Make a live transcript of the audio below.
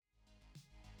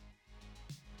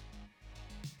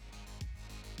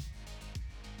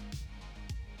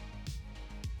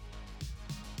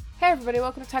Hey everybody,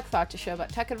 welcome to Tech Thoughts, a show about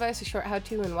tech advice, a short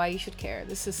how-to, and why you should care.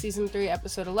 This is Season 3,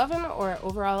 Episode 11, or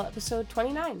overall Episode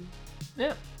 29.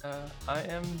 Yeah, I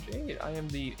am Jade. I am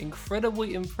the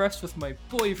incredibly impressed with my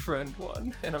boyfriend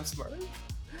one, and I'm smart.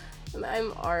 And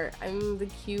I'm Art. I'm the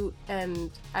cute, and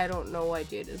I don't know why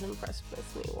Jade is impressed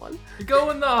with me one. You're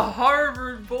going to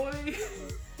Harvard, boy!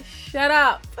 Shut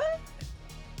up!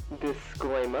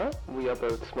 Disclaimer, we are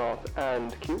both smart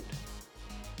and cute.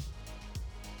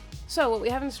 So what we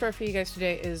have in store for you guys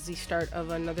today is the start of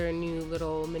another new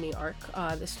little mini arc,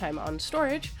 this time on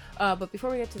storage. But before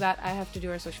we get to that, I have to do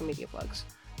our social media plugs.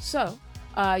 So,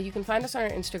 you can find us on our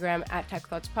Instagram at Tech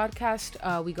Thoughts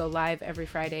Podcast. We go live every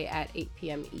Friday at 8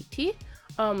 p.m. ET.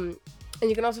 And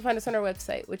you can also find us on our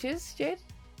website, which is, Jade?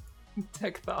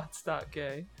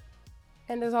 Techthoughts.gay.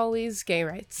 And as always, gay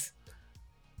rights.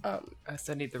 I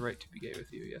need the right to be gay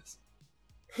with you, yes.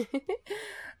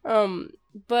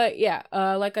 But yeah,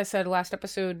 like I said at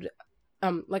the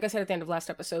end of last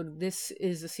episode, this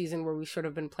is a season where we've sort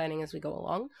of been planning as we go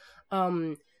along.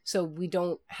 So we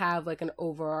don't have like an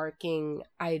overarching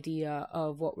idea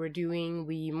of what we're doing.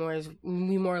 We more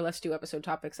or less do episode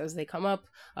topics as they come up,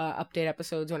 update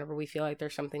episodes whenever we feel like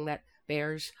there's something that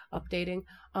bears updating.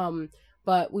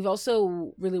 But we've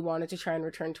also really wanted to try and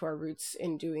return to our roots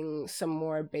in doing some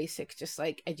more basic, just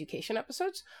like education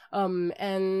episodes.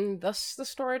 And thus the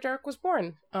storage arc was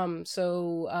born.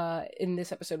 So in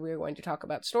this episode, we are going to talk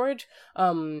about storage,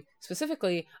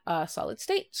 specifically solid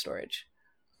state storage.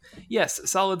 Yes,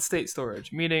 solid state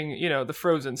storage, meaning, the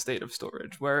frozen state of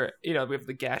storage, where, we have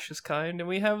the gaseous kind and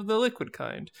we have the liquid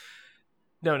kind.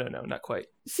 No, not quite.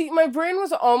 See, my brain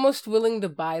was almost willing to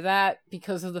buy that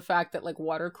because of the fact that, like,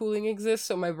 water cooling exists,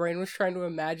 so my brain was trying to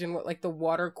imagine what, like, the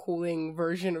water cooling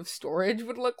version of storage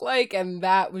would look like, and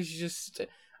that was just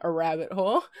a rabbit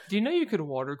hole. Do you know you could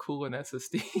water cool an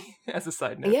SSD, as a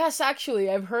side note? Yes, actually,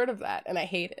 I've heard of that, and I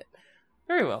hate it.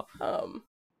 Very well.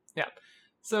 Yeah.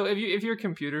 So if you're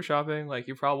computer shopping, like,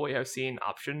 you probably have seen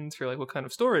options for, like, what kind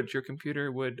of storage your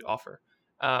computer would offer.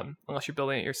 Unless you're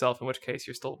building it yourself, in which case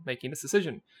you're still making this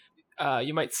decision.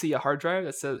 You might see a hard drive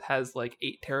that has like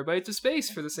 8 terabytes of space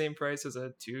for the same price as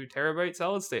a 2 terabyte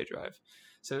solid state drive.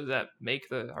 So does that make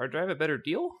the hard drive a better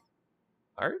deal?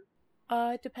 Art?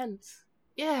 It depends.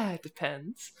 Yeah, it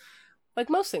depends. Like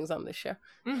most things on this show.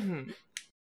 Mm-hmm.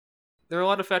 There are a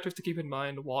lot of factors to keep in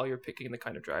mind while you're picking the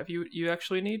kind of drive you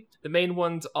actually need. The main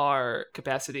ones are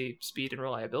capacity, speed, and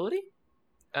reliability.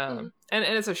 And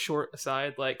as a short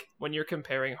aside, like when you're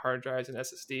comparing hard drives and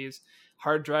SSDs,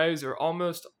 hard drives are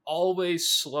almost always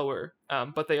slower,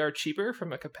 but they are cheaper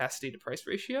from a capacity to price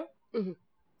ratio. Mm-hmm.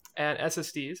 And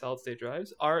SSDs, solid state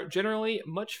drives, are generally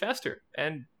much faster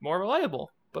and more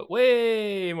reliable, but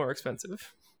way more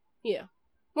expensive. Yeah.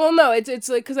 Well, no, it's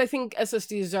like, because I think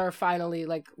SSDs are finally,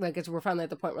 we're finally at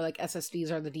the point where, like,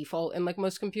 SSDs are the default in, like,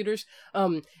 most computers,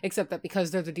 except that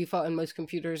because they're the default in most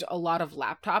computers, a lot of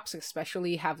laptops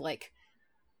especially have, like,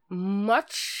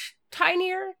 much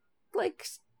tinier, way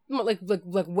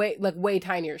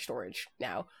tinier storage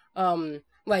now.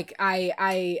 Like,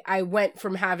 I went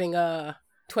from having a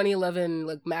 2011,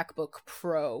 like, MacBook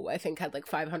Pro, I think had, like,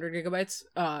 500 gigabytes,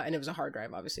 and it was a hard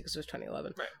drive, obviously, because it was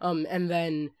 2011. Right. And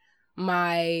then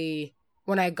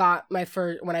when I got the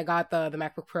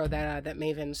MacBook Pro that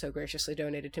Maven so graciously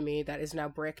donated to me, that is now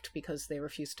bricked because they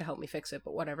refused to help me fix it,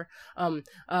 but whatever.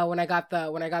 When I got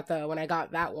that one,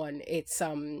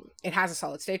 it has a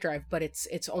solid state drive, but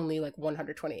it's only like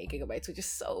 128 gigabytes, which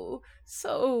is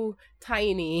so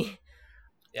tiny.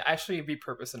 Yeah, I actually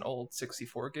repurposed an old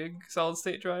 64 gig solid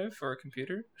state drive for a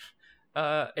computer.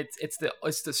 It's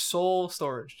the sole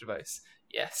storage device.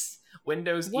 Yes,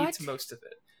 Windows eats most of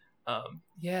it.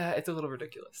 Yeah, it's a little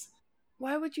ridiculous.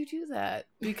 Why would you do that?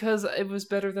 Because it was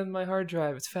better than my hard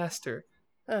drive. It's faster.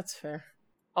 That's fair.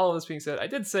 All of this being said, I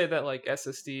did say that, like,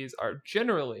 SSDs are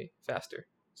generally faster.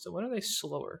 So when are they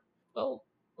slower? Well,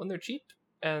 when they're cheap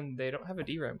and they don't have a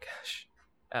DRAM cache.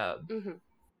 A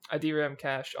DRAM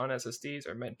cache on SSDs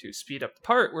are meant to speed up the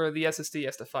part where the SSD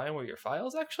has to find where your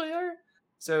files actually are.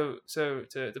 So to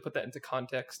put that into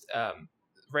context,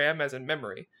 RAM, as in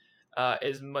memory,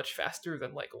 is much faster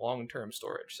than, like, long-term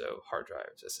storage, so hard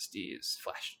drives, SSDs,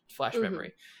 flash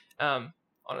memory. On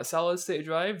a solid state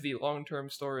drive, the long-term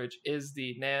storage is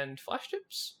the NAND flash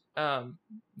chips.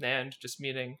 NAND just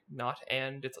meaning not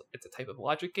and, it's a type of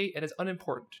logic gate, and it's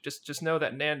unimportant. Just know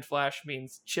that NAND flash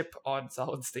means chip on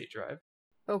solid state drive.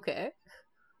 Okay.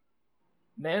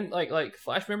 NAND, like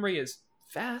flash memory is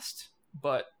fast,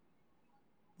 but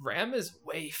RAM is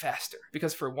way faster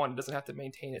because, for one, it doesn't have to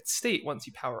maintain its state once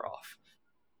you power off.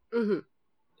 Mm-hmm.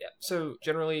 Yeah, so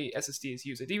generally SSDs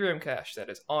use a DRAM cache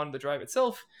that is on the drive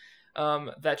itself,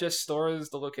 that just stores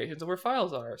the locations of where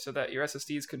files are, so that your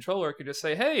SSD's controller can just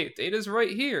say, hey, data's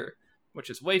right here, which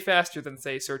is way faster than,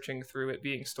 say, searching through it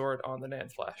being stored on the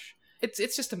NAND flash.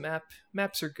 It's just a map.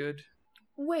 Maps are good.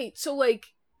 Wait, so like,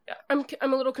 yeah.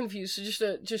 I'm a little confused.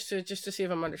 So just to see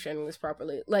if I'm understanding this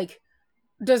properly, like,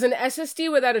 does an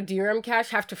SSD without a DRAM cache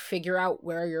have to figure out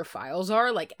where your files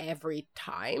are, like, every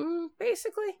time,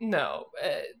 basically? No.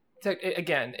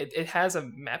 Again, it has a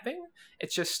mapping.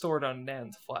 It's just stored on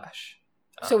NAND flash.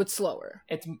 So it's slower.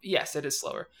 Yes, it is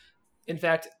slower. In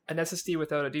fact, an SSD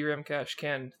without a DRAM cache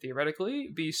can theoretically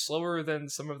be slower than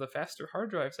some of the faster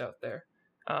hard drives out there.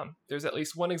 There's at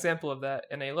least one example of that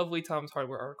in a lovely Tom's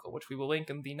Hardware article, which we will link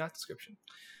in the not description.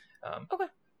 Okay.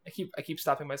 I keep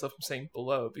stopping myself from saying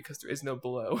below because there is no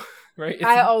below, right?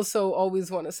 I also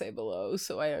always want to say below,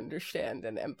 so I understand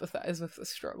and empathize with the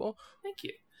struggle. Thank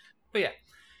you. But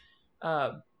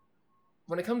yeah,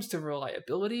 when it comes to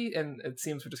reliability, and it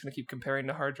seems we're just going to keep comparing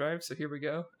to hard drives, so here we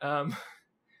go.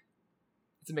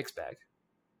 It's a mixed bag.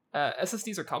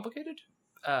 SSDs are complicated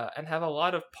and have a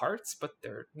lot of parts, but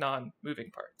they're non-moving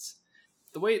parts.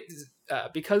 The way,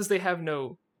 because they have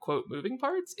no quote moving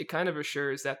parts, it kind of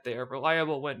assures that they are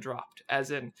reliable when dropped, as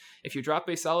in if you drop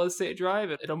a solid state drive,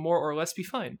 it'll more or less be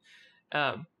fine,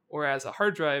 whereas a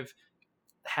hard drive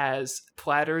has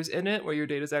platters in it where your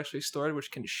data is actually stored,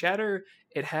 which can shatter.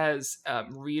 It has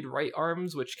read-write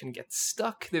arms, which can get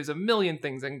stuck. There's a million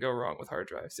things that can go wrong with hard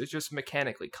drives. It's just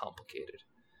mechanically complicated.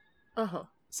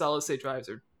 Solid state drives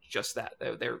are just that.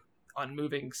 They're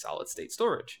unmoving solid state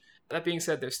storage. That being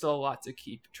said, there's still a lot to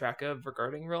keep track of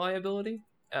regarding reliability.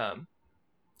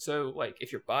 So, like,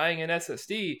 if you're buying an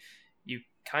SSD, you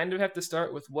kind of have to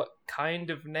start with what kind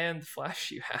of NAND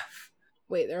flash you have.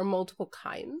 Wait, there are multiple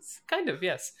kinds? Kind of,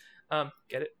 yes.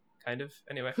 Get it? Kind of.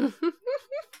 Anyway.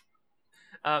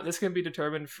 This can be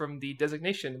determined from the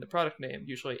designation in the product name,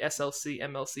 usually SLC,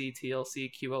 MLC,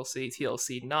 TLC, QLC,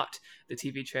 TLC, not the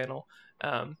TV channel.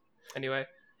 Anyway,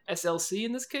 SLC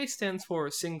in this case stands for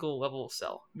single level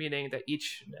cell, meaning that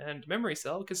each NAND memory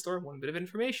cell can store one bit of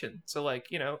information. So, like,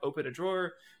 open a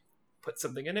drawer, put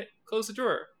something in it, close the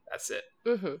drawer. That's it.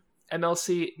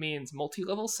 MLC means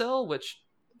multi-level cell, which,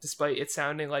 despite it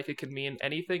sounding like it could mean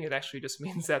anything, it actually just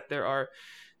means that there are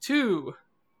two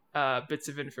bits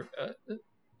of information.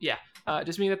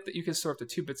 Just mean that you can store up to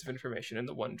 2 bits of information in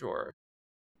the one drawer.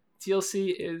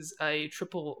 TLC is a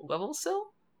triple level cell,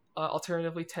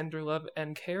 alternatively tender love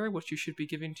and care, which you should be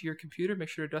giving to your computer. Make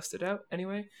sure to dust it out.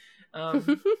 Anyway,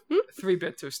 3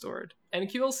 bits are stored. And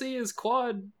QLC is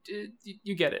quad.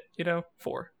 You get it.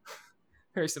 4.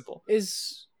 Very simple.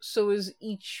 Is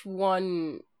each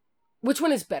one? Which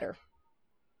one is better?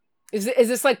 Is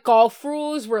this like golf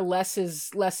rules where less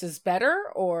is better,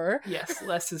 or? Yes,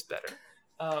 less is better.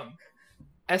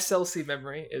 SLC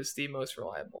memory is the most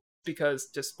reliable because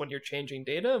just when you're changing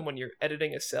data and when you're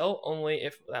editing a cell, only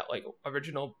if that like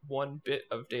original 1 bit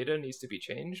of data needs to be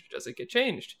changed does it get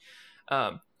changed.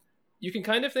 You can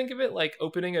kind of think of it like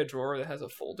opening a drawer that has a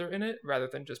folder in it rather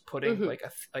than just putting like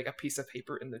a piece of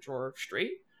paper in the drawer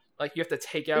straight. Like you have to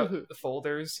take out the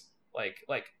folders, like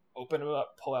open them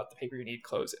up, pull out the paper you need,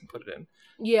 close it, and put it in.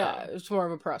 Yeah, it's more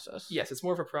of a process. Yes, it's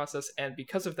more of a process, and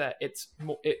because of that, it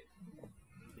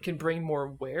can bring more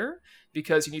wear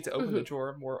because you need to open the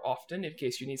drawer more often in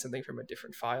case you need something from a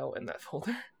different file in that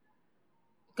folder.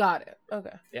 Got it.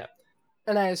 Okay. Yeah.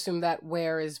 And I assume that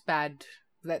wear is bad.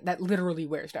 That literally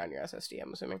wears down your SSD,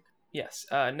 I'm assuming. Yes.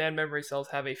 NAND memory cells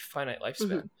have a finite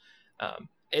lifespan.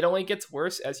 It only gets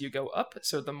worse as you go up,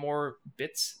 so the more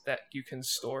bits that you can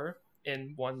store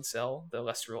in one cell, the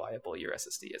less reliable your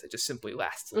SSD is. It just simply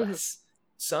lasts less.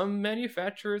 Some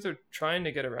manufacturers are trying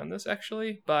to get around this,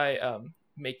 actually, by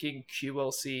making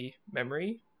QLC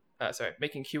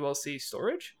making QLC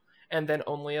storage, and then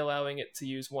only allowing it to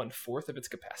use 1/4 of its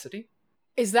capacity.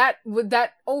 Would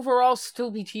that overall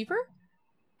still be cheaper?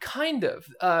 Kind of.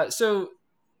 So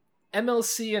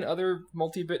MLC and other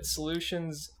multi-bit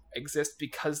solutions exist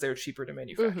because they're cheaper to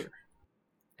manufacture.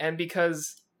 And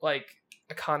because, like,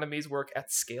 economies work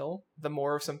at scale, the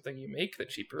more of something you make, the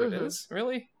cheaper it is,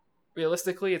 really.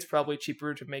 Realistically, it's probably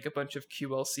cheaper to make a bunch of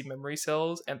QLC memory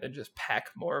cells and then just pack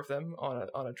more of them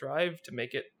on a drive to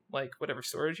make it like whatever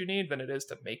storage you need than it is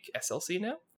to make SLC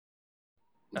now.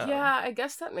 Yeah, I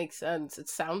guess that makes sense. It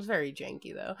sounds very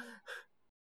janky, though.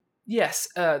 Yes,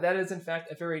 that is in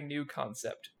fact a very new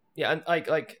concept. Yeah, and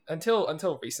like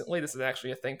until recently, this is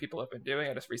actually a thing people have been doing.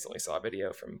 I just recently saw a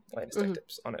video from Linus Tech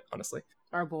Tips on it. Honestly,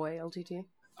 our boy LTT.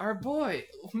 Our boy,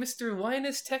 Mr.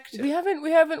 Linus Tech Tips. We haven't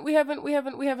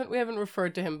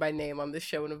referred to him by name on this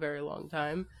show in a very long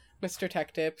time. Mr.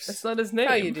 Tech Tips. That's not his name.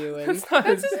 How you doing?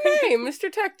 That's his name.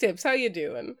 Mr. Tech Tips. How you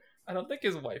doing? I don't think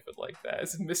his wife would like that.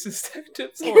 It's Mrs. Tech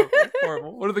Tips. Horrible.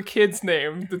 Horrible. What are the kids'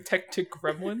 named? The Tech Tick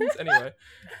Gremlins? Anyway,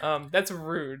 that's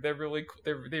rude. They're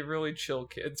really chill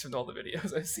kids from all the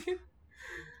videos I've seen.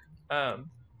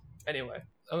 Anyway,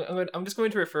 I'm just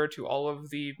going to refer to all of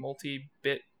the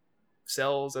multi-bit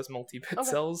cells as multi-bit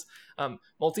cells.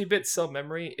 Multi-bit cell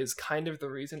memory is kind of the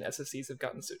reason SSDs have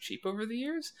gotten so cheap over the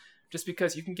years, just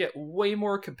because you can get way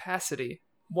more capacity.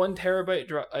 1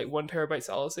 terabyte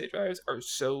solid state drives are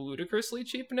so ludicrously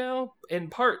cheap now, in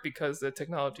part because the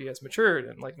technology has matured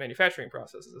and like manufacturing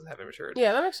processes haven't matured.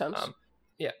 Yeah, that makes sense.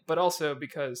 Yeah, but also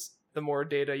because the more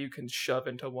data you can shove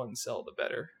into one cell, the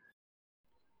better.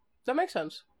 That makes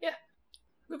sense. Yeah.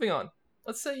 Moving on.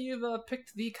 Let's say you've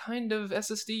picked the kind of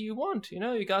SSD you want. You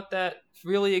know, you got that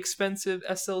really expensive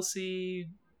SLC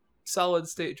solid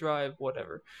state drive,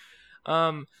 whatever.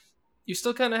 You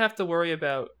still kind of have to worry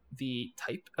about the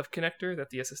type of connector that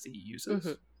the SSD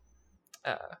uses.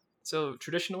 So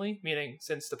traditionally, meaning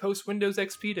since the post-Windows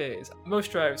XP days,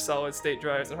 most drives, solid-state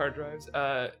drives and hard drives,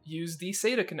 use the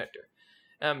SATA connector.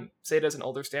 SATA is an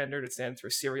older standard. It stands for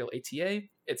Serial ATA.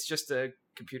 It's just a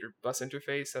computer bus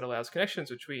interface that allows connections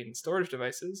between storage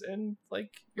devices and, like,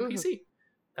 your PC.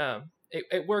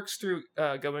 It works through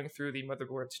going through the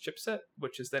motherboard's chipset,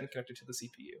 which is then connected to the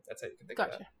CPU. That's how you can think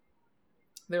of that.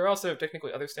 There are also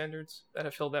technically other standards that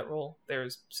have filled that role.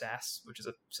 There's SAS, which is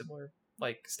a similar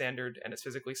standard, and it's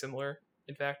physically similar,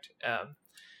 in fact.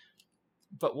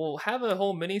 But we'll have a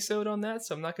whole mini-sode on that,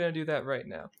 so I'm not going to do that right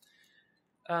now.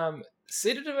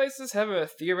 SATA devices have a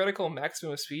theoretical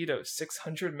maximum speed of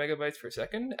 600 megabytes per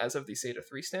second, as of the SATA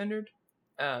 3 standard.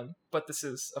 But this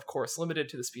is, of course, limited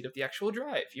to the speed of the actual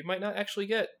drive. You might not actually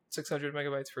get 600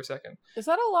 megabytes per second. Is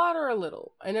that a lot or a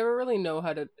little? I never really know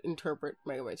how to interpret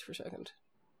megabytes per second.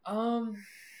 How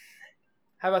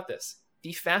about this?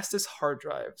 The fastest hard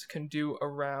drives can do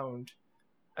around,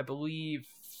 I believe,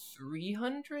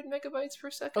 300 megabytes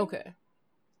per second. Okay.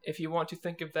 If you want to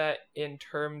think of that in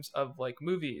terms of, like,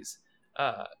 movies,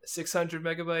 600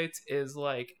 megabytes is,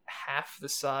 like, half the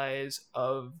size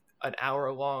of an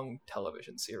hour-long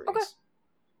television series. Okay.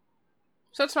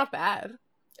 So it's not bad.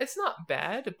 It's not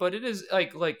bad, but it is,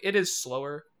 like it is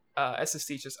slower.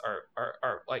 SSDs just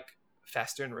are like,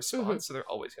 faster in response, so they're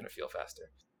always going to feel faster.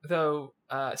 Though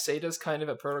SATA is kind of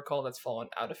a protocol that's fallen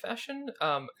out of fashion.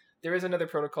 There is another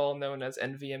protocol known as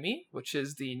NVMe, which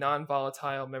is the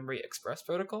Non-Volatile Memory Express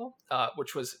protocol,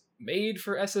 which was made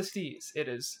for SSDs. It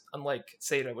is, unlike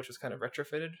SATA, which was kind of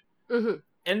retrofitted.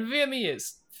 NVMe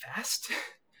is fast,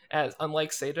 as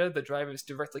unlike SATA, the drive is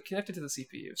directly connected to the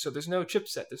CPU, so there's no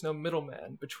chipset, there's no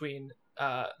middleman between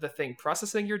the thing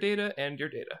processing your data and your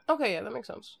data. Okay, yeah, that makes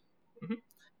sense.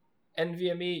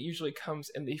 NVMe usually comes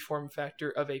in the form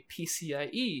factor of a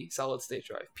PCIe solid-state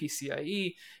drive.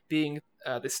 PCIe being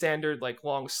the standard, like,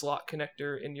 long slot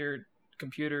connector in your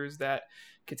computers that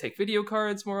can take video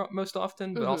cards most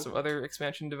often, but also other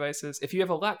expansion devices. If you have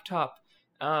a laptop,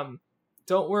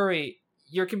 don't worry,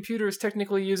 your computer is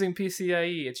technically using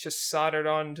PCIe. It's just soldered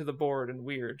onto the board and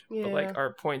weird. Yeah. But, like,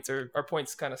 our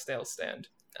points kind of still stand.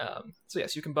 So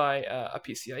yes, you can buy a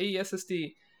PCIe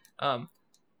SSD.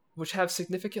 Which have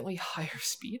significantly higher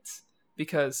speeds,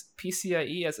 because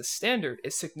PCIe as a standard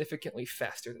is significantly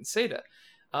faster than SATA.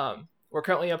 We're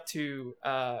currently up to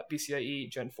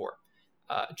PCIe Gen 4.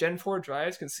 Gen 4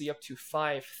 drives can see up to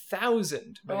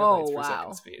 5,000 megabytes per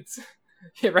second speeds.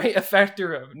 Yeah, right? A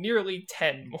factor of nearly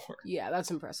 10 more. Yeah, that's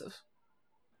impressive.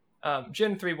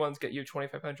 Gen 3 ones get you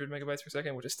 2,500 megabytes per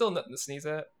second, which is still nothing to sneeze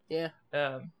at. Yeah.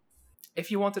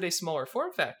 If you wanted a smaller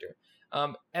form factor,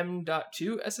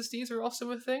 M.2 SSDs are also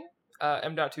a thing.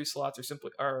 M.2 slots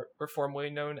are formally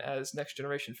known as next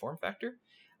generation form factor.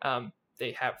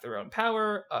 They have their own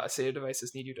power. SATA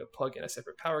devices need you to plug in a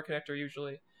separate power connector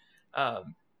usually. So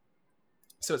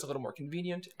it's a little more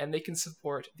convenient, and they can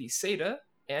support the SATA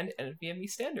and NVMe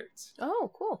standards.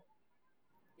 Oh, cool.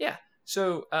 Yeah.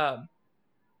 So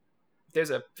there's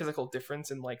a physical difference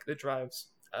in, like, the drive's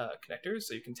connectors,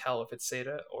 so you can tell if it's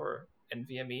SATA or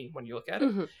NVMe when you look at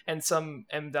it. And some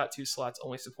M.2 slots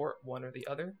only support one or the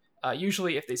other.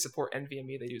 Usually if they support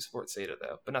NVMe, they do support SATA,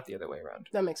 though, but not the other way around.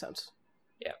 That makes sense.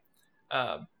 Yeah.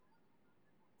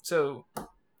 So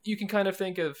you can kind of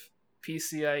think of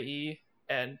PCIe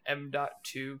and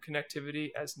M.2 connectivity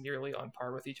as nearly on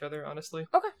par with each other, honestly.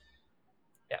 Okay.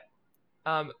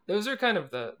 Yeah. Those are kind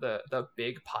of the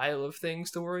big pile of things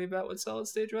to worry about with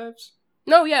solid-state drives.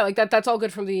 No, yeah, like that's all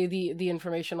good from the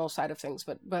informational side of things,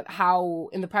 but how,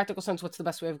 in the practical sense, what's the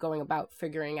best way of going about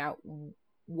figuring out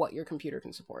what your computer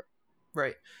can support?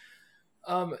 Right.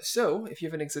 So if you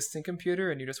have an existing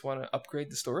computer and you just want to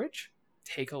upgrade the storage,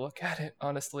 take a look at it,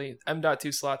 honestly.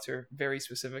 M.2 slots are very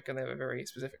specific, and they have a very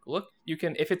specific look. You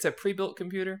can, if it's a pre-built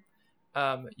computer,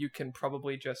 you can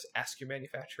probably just ask your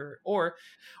manufacturer or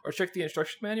check the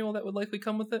instruction manual that would likely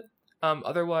come with it.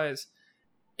 Otherwise,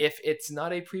 if it's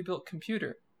not a pre-built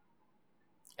computer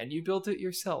and you built it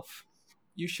yourself,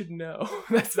 you should know.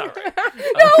 That's not right.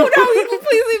 No, you can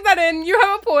please leave that in. You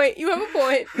have a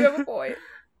point.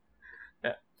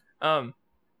 Yeah.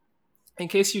 In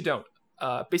case you don't,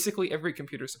 basically every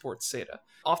computer supports SATA.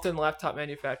 Often laptop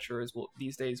manufacturers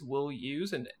these days will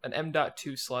use an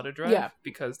M.2 slotted drive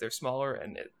because they're smaller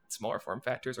and smaller form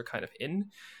factors are kind of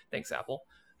in. Thanks, Apple.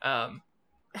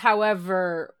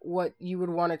 However, what you would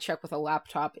want to check with a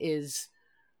laptop is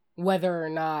whether or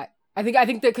not I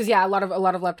think that because a lot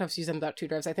of laptops use M.2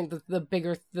 drives. I think the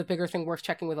bigger thing worth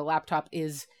checking with a laptop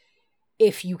is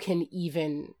if you can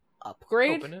even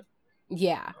upgrade. Open it.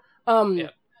 Yeah.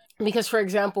 Because, for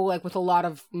example, like with a lot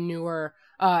of newer,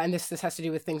 and this has to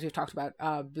do with things we've talked about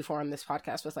before on this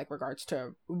podcast with like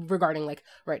regarding like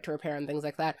right to repair and things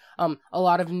like that. A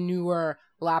lot of newer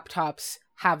laptops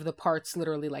have the parts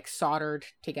literally like soldered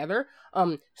together.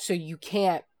 So you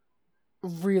can't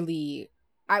really,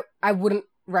 I wouldn't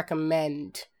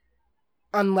recommend,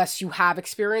 unless you have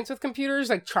experience with computers,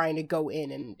 like trying to go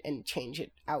in and change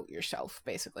it out yourself,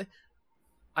 basically.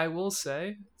 I will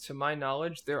say, to my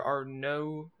knowledge, there are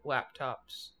no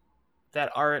laptops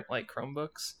that aren't like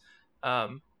Chromebooks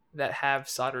that have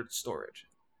soldered storage.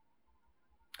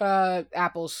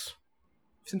 Apple's.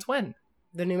 Since when?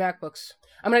 The new MacBooks.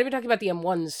 I'm not even talking about the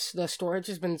M1s. The storage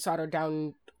has been soldered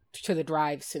down to the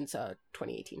drive since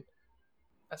 2018.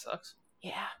 That sucks.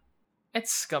 Yeah. It's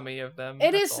scummy of them.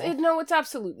 It's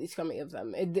absolutely scummy of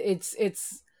them. It's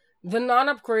the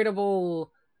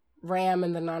non-upgradable RAM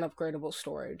and the non-upgradable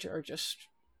storage are just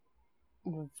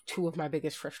two of my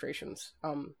biggest frustrations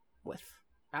with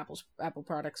Apple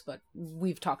products, but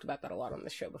we've talked about that a lot on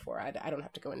this show before. I don't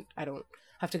have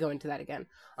to go into that again.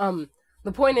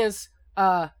 The point is,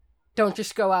 don't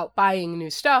just go out buying new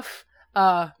stuff.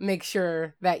 Make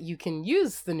sure that you can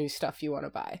use the new stuff you want to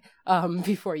buy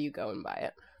before you go and buy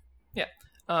it. Yeah.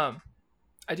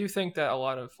 I do think that a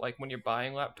lot of, like, when you're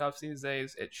buying laptops these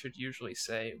days, it should usually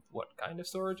say what kind of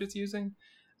storage it's using.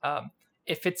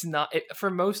 If it's not, for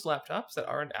most laptops that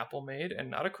aren't Apple made and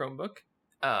not a Chromebook,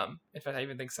 in fact, I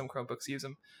even think some Chromebooks use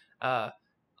them,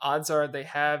 odds are they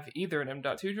have either an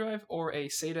M.2 drive or a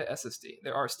SATA SSD.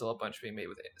 There are still a bunch being made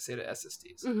with SATA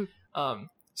SSDs. Mm-hmm.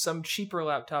 Some cheaper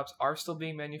laptops are still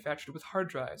being manufactured with hard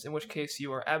drives, in which case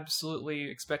you are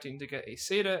absolutely expecting to get a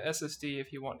SATA SSD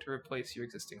if you want to replace your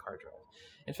existing hard drive.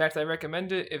 In fact, I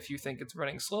recommend it if you think it's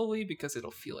running slowly, because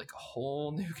it'll feel like a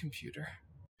whole new computer.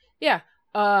 Yeah,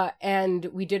 and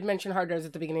we did mention hard drives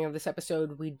at the beginning of this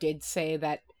episode. We did say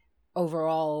that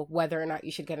overall, whether or not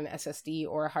you should get an SSD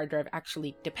or a hard drive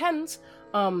actually depends,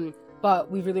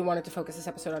 but we really wanted to focus this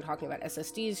episode on talking about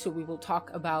SSDs, so we will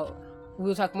talk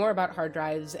more about hard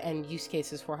drives and use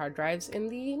cases for hard drives in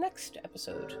the next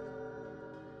episode.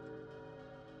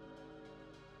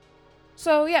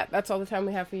 So yeah, that's all the time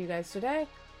we have for you guys today.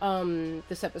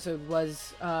 This episode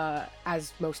was,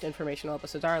 as most informational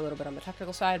episodes are, a little bit on the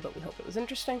technical side, but we hope it was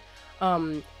interesting.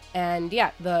 And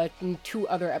yeah, the 2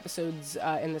 other episodes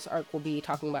in this arc will be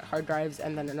talking about hard drives,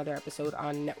 and then another episode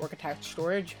on network attached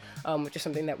storage, which is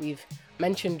something that we've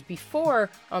mentioned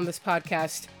before on this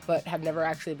podcast, but have never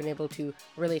actually been able to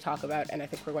really talk about, and I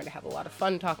think we're going to have a lot of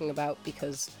fun talking about,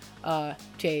 because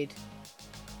Jade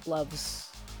loves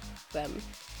them.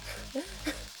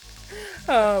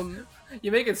 You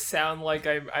make it sound like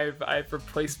I've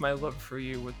replaced my love for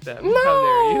you with them. How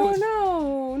dare you?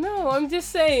 No. I'm just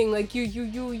saying, like,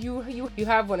 you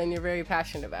have one and you're very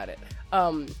passionate about it.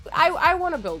 I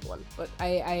want to build one, but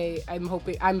I'm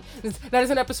hoping that is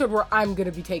an episode where I'm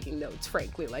gonna be taking notes,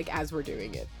 frankly, like as we're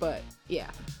doing it. But yeah.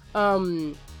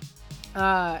 In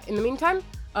the meantime,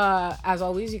 as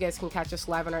always, you guys can catch us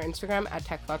live on our Instagram at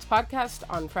Tech Thoughts Podcast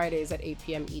on Fridays at 8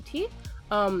 p.m. ET.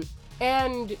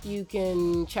 And you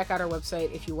can check out our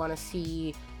website if you want to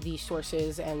see the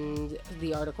sources and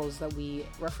the articles that we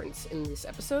reference in this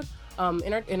episode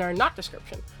in our not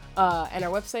description. And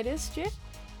our website is, Jay?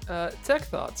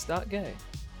 Techthoughts.gay.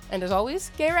 And as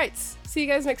always, gay rights. See you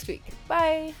guys next week.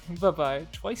 Bye. Bye-bye.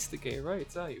 Twice the gay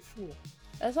rights, you fool.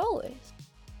 As always.